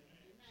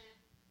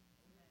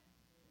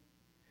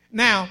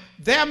 Now,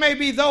 there may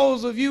be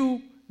those of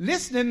you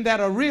listening that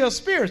are real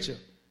spiritual.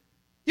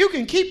 You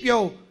can keep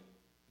your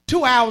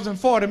 2 hours and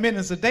 40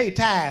 minutes a day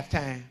tithe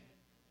time.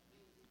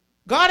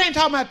 God ain't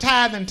talking about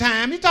tithing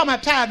time. He's talking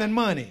about tithing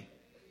money.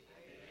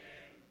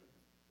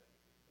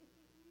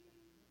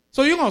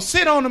 So you're going to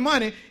sit on the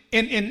money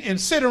and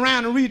sit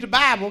around and read the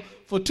Bible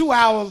for 2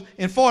 hours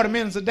and 40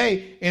 minutes a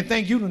day and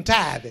think you done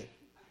tithe it.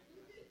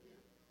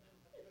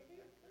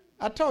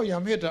 I told you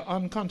I'm here to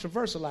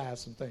uncontroversialize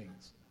some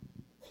things.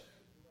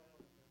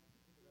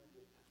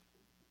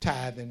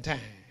 Tithing time.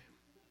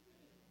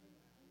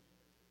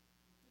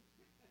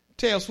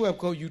 Tell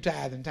Swepco you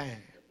tithing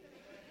time.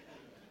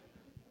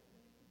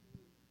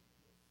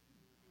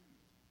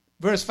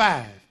 Verse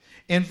 5.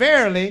 And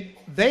verily,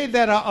 they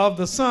that are of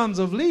the sons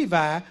of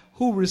Levi,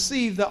 who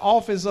receive the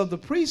office of the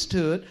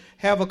priesthood,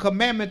 have a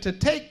commandment to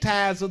take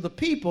tithes of the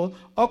people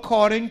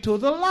according to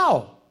the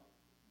law.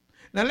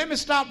 Now, let me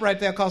stop right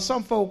there because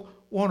some folk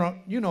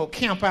want to,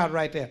 camp out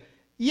right there.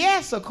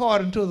 Yes,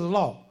 according to the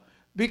law.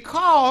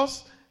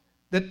 Because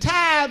the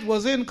tithe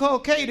was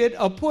inculcated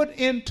or put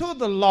into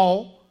the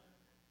law,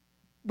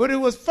 but it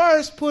was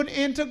first put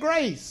into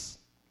grace.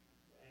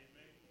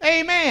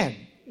 Amen.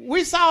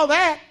 We saw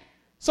that.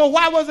 So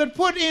why was it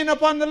put in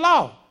upon the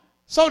law?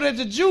 So that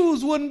the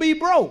Jews wouldn't be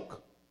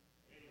broke.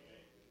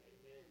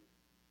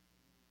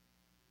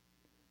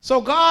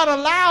 So God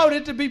allowed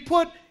it to be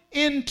put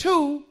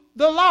into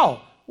the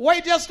law.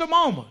 Wait just a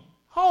moment.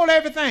 Hold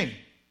everything.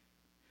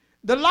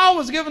 The law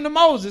was given to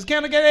Moses.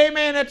 Can I get an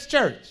amen at the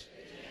church?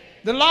 Amen.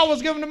 The law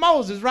was given to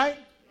Moses, right?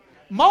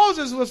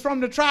 Moses was from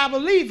the tribe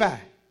of Levi.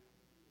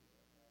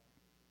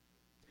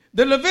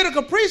 The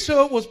Levitical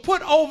priesthood was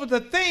put over the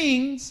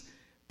things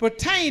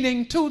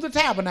pertaining to the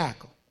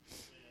tabernacle.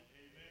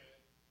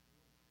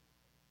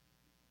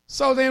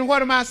 So then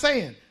what am I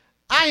saying?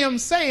 I am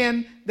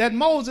saying that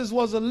Moses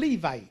was a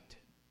Levite.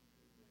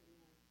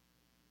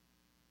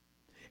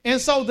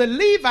 And so the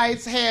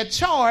Levites had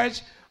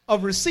charge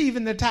of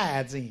receiving the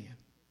tithes in.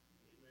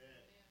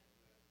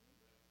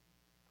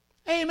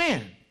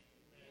 Amen.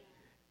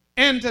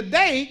 And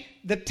today,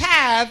 the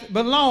tithe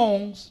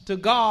belongs to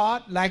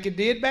God like it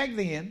did back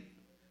then.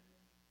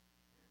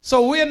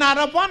 So we're not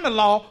up under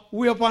law,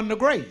 we're up under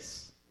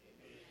grace.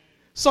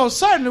 So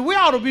certainly we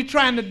ought to be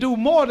trying to do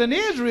more than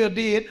Israel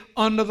did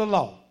under the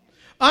law.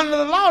 Under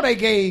the law, they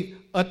gave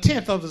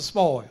 1/10 of the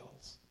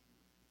spoils.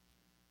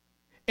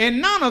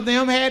 And none of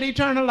them had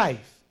eternal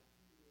life.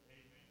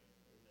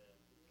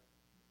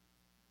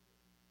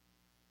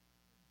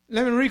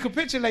 Let me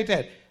recapitulate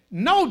that.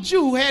 No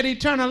Jew had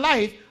eternal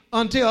life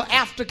until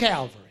after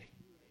Calvary.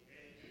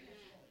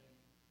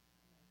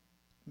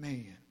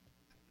 Man,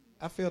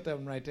 I felt that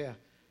one right there.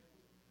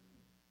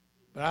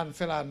 But I didn't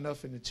fill out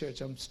enough in the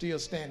church. I'm still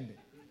standing.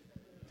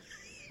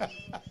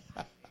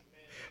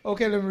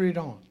 Okay, let me read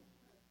on.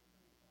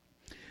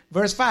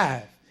 Verse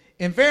 5.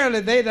 And verily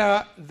they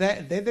that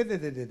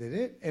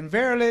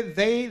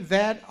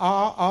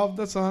are of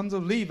the sons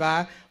of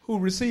Levi who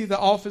receive the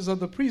office of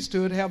the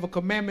priesthood have a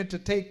commandment to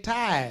take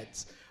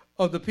tithes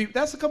of the people.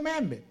 That's a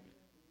commandment,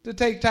 to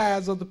take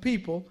tithes of the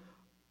people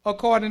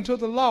according to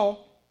the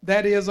law,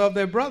 that is of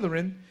their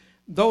brethren,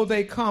 though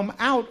they come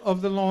out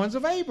of the loins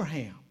of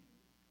Abraham.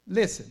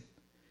 Listen,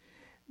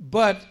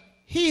 but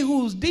he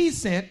whose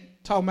descent,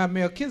 talking about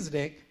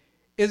Melchizedek,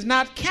 is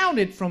not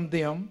counted from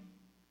them,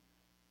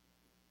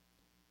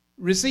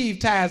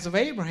 received tithes of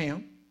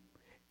Abraham,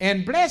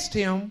 and blessed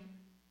him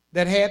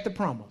that had the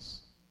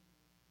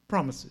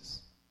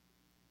promises.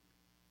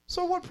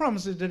 So what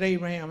promises did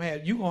Abraham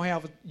have? You're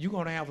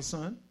gonna have a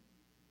son.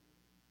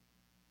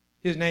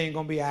 His name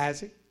gonna be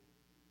Isaac.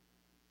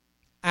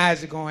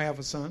 Isaac gonna have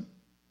a son.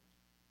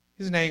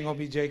 His name gonna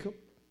be Jacob.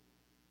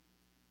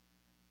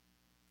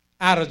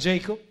 Out of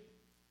Jacob,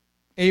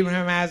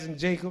 Abraham, Isaac, and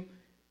Jacob,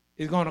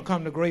 is going to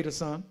come the greater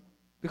son.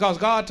 Because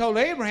God told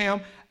Abraham,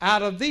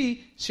 out of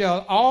thee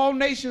shall all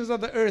nations of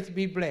the earth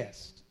be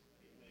blessed.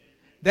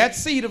 That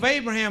seed of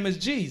Abraham is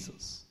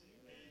Jesus.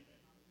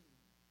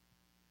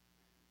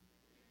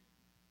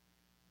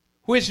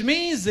 Which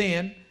means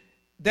then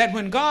that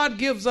when God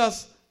gives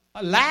us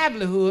a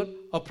livelihood,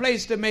 a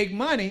place to make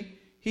money,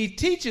 he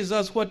teaches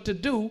us what to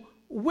do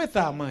with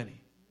our money.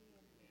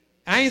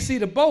 I ain't see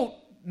the boat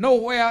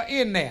nowhere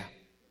in there.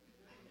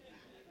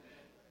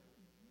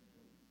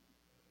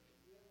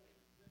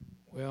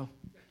 Well,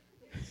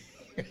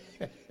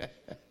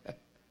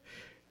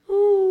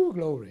 ooh,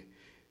 glory.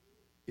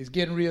 It's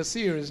getting real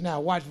serious now.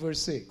 Watch verse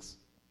 6.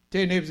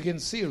 Tell your neighbors it's getting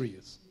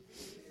serious.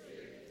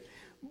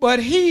 But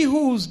he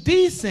whose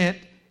descent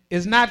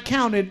is not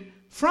counted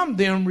from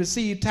them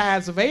received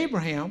tithes of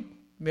Abraham,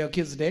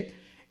 Melchizedek,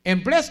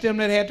 and blessed them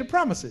that had the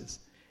promises.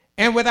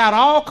 and without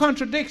all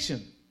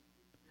contradiction,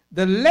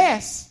 the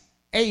less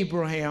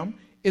Abraham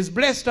is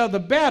blessed of the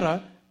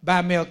better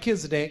by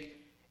Melchizedek,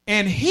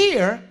 and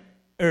here,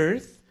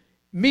 earth,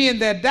 men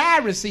that die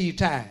receive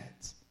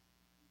tithes.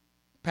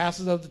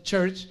 Pastors of the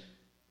church,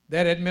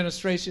 that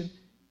administration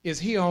is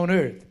here on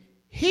earth.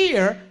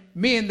 Here,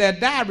 men that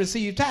die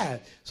receive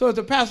tithes. So if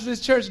the pastor of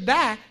this church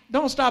die,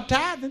 don't stop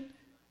tithing.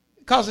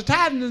 Because the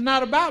tithing is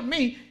not about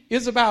me.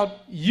 It's about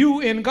you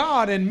in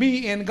God and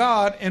me in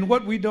God and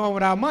what we're doing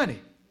with our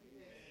money.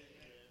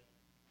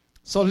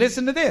 So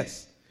listen to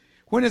this.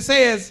 When it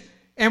says,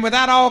 and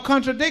without all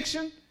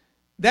contradiction,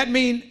 that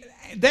means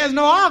there's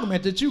no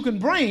argument that you can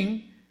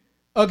bring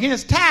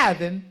against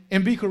tithing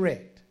and be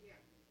correct.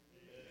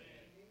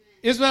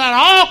 It's without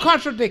all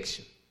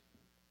contradiction.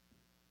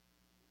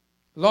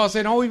 The Lord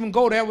said, don't even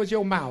go there with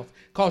your mouth,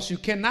 because you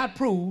cannot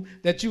prove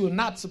that you are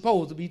not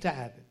supposed to be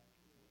tithing.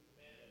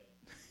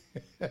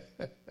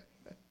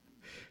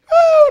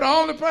 Oh, the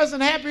only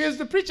person happy is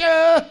the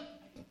preacher.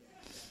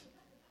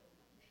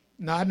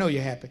 No, I know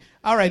you're happy.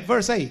 All right,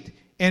 verse 8.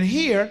 And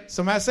here,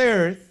 somebody say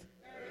earth,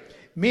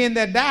 men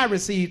that die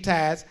receive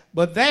tithes,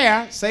 but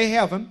there, say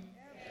heaven,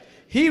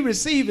 he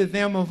receiveth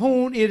them of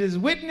whom it is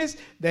witness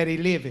that he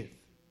liveth.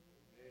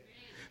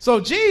 So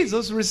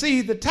Jesus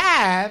received the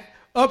tithe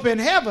up in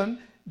heaven,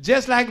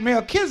 just like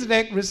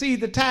Melchizedek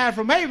received the tithe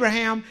from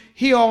Abraham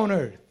here on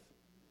earth.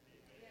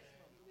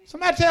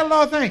 Somebody tell the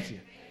Lord thank you.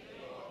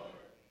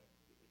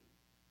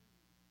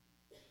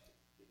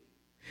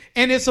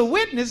 And it's a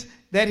witness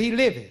that he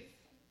liveth.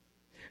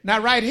 Now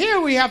right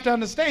here we have to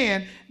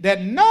understand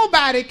that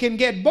nobody can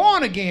get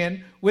born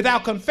again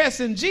without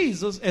confessing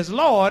Jesus as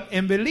Lord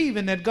and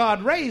believing that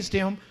God raised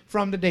him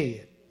from the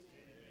dead.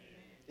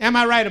 Am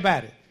I right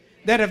about it?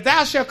 That if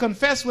thou shalt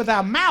confess with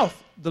thy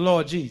mouth the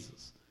Lord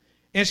Jesus,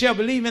 and shalt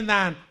believe in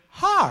thine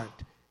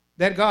heart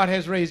that God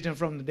has raised him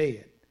from the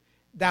dead,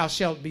 thou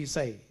shalt be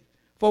saved.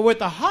 For with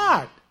the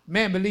heart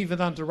man believeth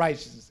unto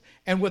righteousness,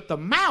 and with the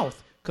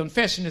mouth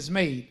confession is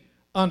made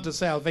unto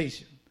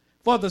salvation.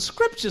 For the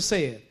scripture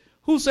said,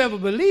 whosoever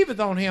believeth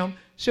on him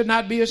should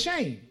not be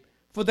ashamed.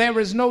 For there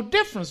is no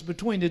difference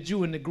between the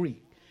Jew and the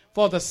Greek.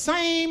 For the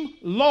same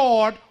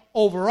Lord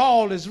over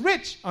all is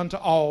rich unto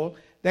all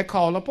that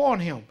call upon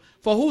him.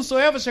 For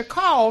whosoever shall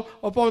call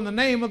upon the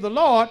name of the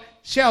Lord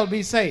shall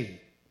be saved.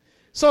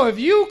 So if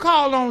you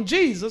call on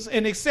Jesus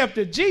and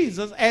accepted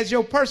Jesus as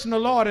your personal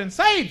Lord and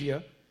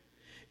Savior,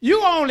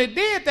 you only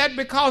did that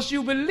because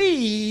you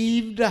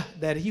believed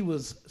that he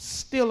was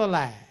still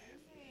alive.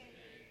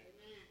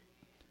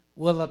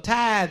 Well, a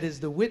tithe is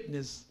the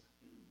witness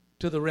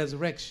to the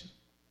resurrection.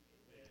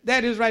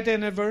 That is right there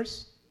in that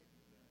verse.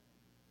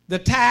 The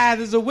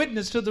tithe is a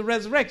witness to the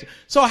resurrection.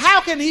 So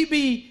how can he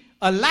be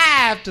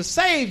alive to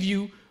save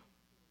you,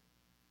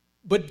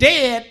 but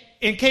dead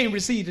and can't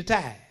receive the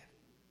tithe?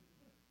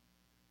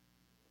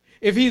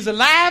 If he's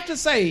alive to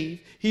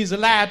save, he's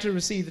alive to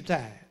receive the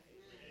tithe.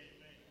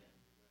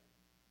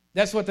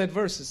 That's what that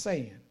verse is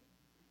saying.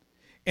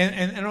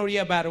 And oh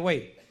yeah, by the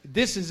way,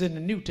 this is in the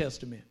New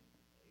Testament.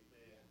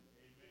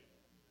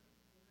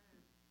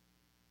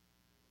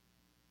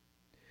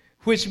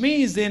 Which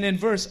means then in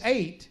verse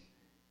 8,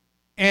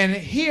 and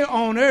here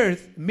on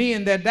earth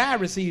men that die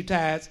receive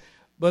tithes,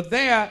 but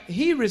there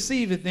he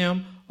receiveth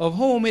them of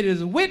whom it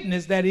is a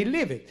witness that he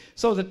liveth.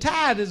 So the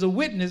tithe is a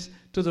witness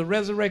to the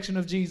resurrection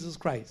of Jesus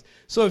Christ.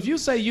 So if you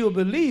say you're a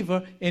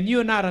believer and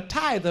you're not a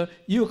tither,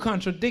 you're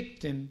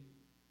contradicting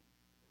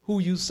who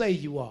you say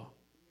you are.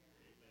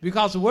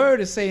 Because the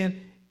word is saying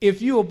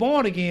if you are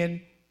born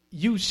again,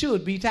 you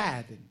should be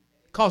tithing,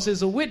 because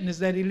it's a witness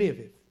that he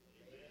liveth.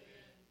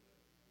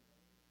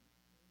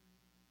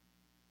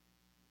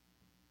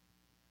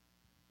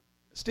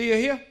 Still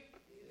here?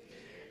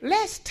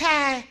 Let's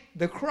tie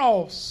the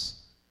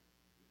cross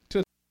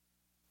to.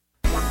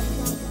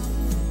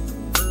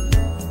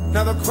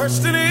 Now the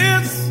question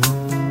is,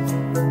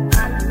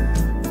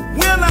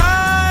 will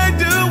I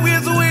do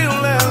his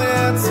will? And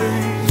answer,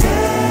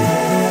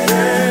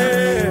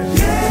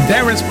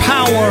 There is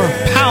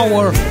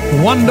power,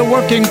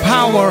 wonder-working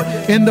power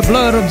in the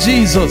blood of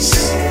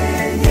Jesus.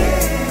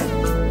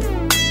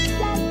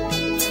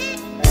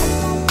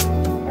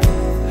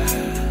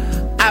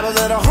 I was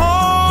at a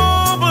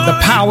home. The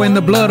power in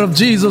the blood of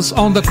Jesus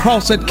on the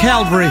cross at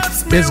Calvary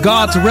is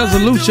God's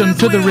resolution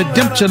to the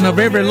redemption of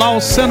every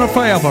lost sinner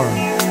forever.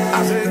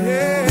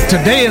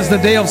 Today is the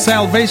day of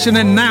salvation,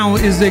 and now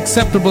is the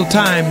acceptable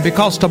time,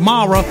 because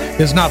tomorrow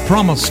is not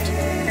promised.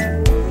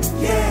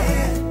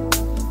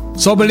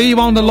 So believe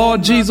on the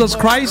Lord Jesus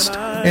Christ,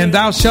 and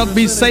thou shalt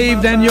be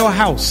saved and your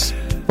house.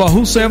 For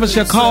whosoever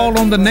shall call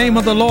on the name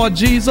of the Lord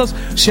Jesus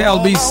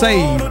shall be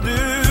saved.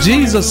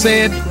 Jesus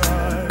said,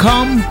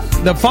 come.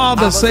 The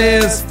Father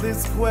says,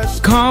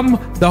 come.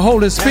 The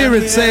Holy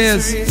Spirit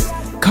says,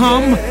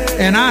 come.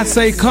 And I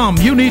say, come.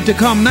 You need to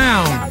come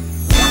now.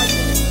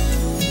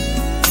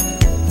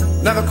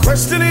 Now the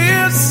question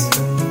is,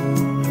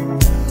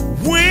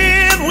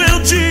 when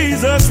will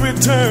Jesus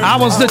return? I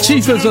was the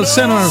chiefest of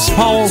sinners,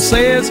 Paul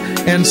says,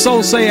 and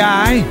so say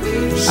I.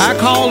 I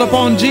called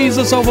upon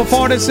Jesus over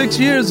 46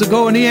 years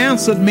ago, and he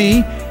answered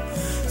me,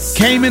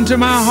 came into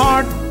my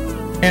heart,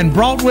 and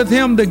brought with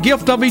him the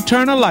gift of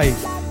eternal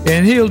life.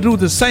 And he'll do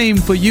the same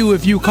for you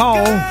if you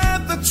call.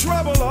 Got the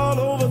trouble all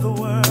over the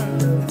world.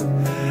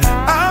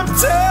 I'm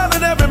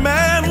telling every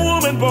man,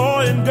 woman,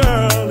 boy, and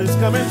girl is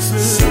coming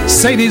soon.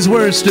 Say these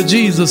words to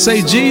Jesus.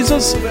 Say,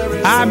 Jesus,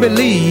 I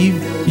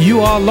believe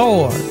you are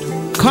Lord.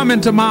 Come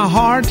into my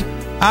heart.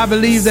 I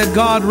believe that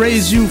God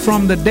raised you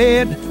from the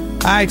dead.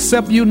 I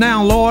accept you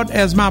now, Lord,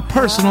 as my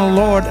personal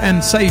Lord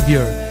and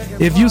Savior.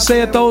 If you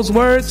said those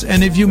words,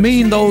 and if you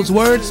mean those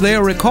words, they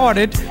are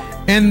recorded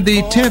in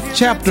the 10th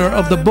chapter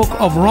of the book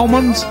of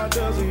Romans,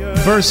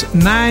 verse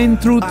 9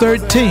 through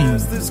 13.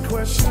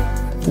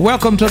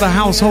 Welcome to the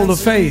household of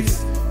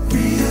faith.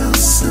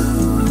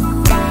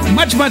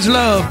 Much, much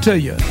love to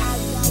you.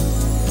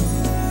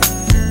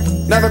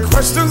 Now the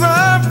questions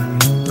are,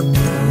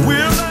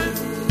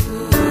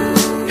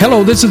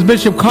 Hello, this is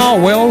Bishop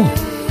Caldwell,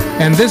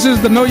 and this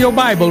is the Know Your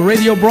Bible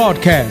radio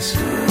broadcast.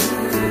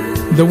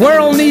 The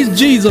world needs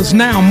Jesus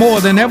now more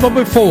than ever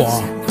before,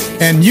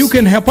 and you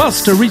can help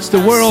us to reach the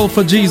world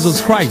for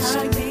Jesus Christ.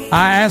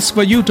 I ask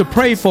for you to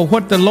pray for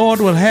what the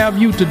Lord will have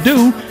you to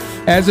do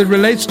as it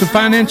relates to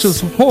financial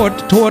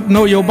support toward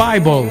Know Your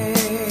Bible.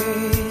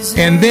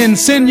 And then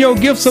send your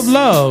gifts of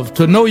love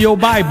to Know Your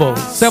Bible,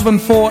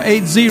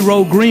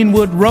 7480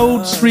 Greenwood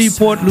Road,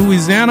 Shreveport,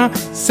 Louisiana,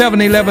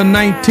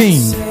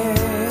 71119.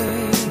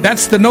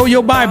 That's the Know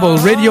Your Bible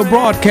radio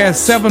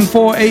broadcast,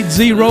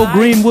 7480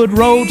 Greenwood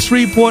Road,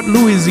 Shreveport,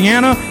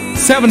 Louisiana,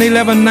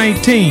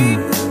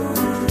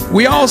 71119.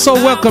 We also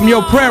welcome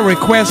your prayer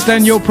requests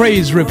and your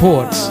praise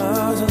reports.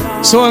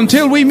 So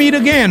until we meet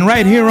again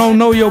right here on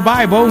Know Your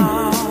Bible,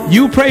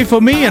 you pray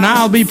for me and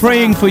I'll be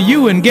praying for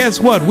you, and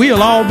guess what?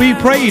 We'll all be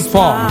prayed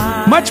for.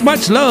 Much,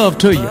 much love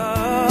to you.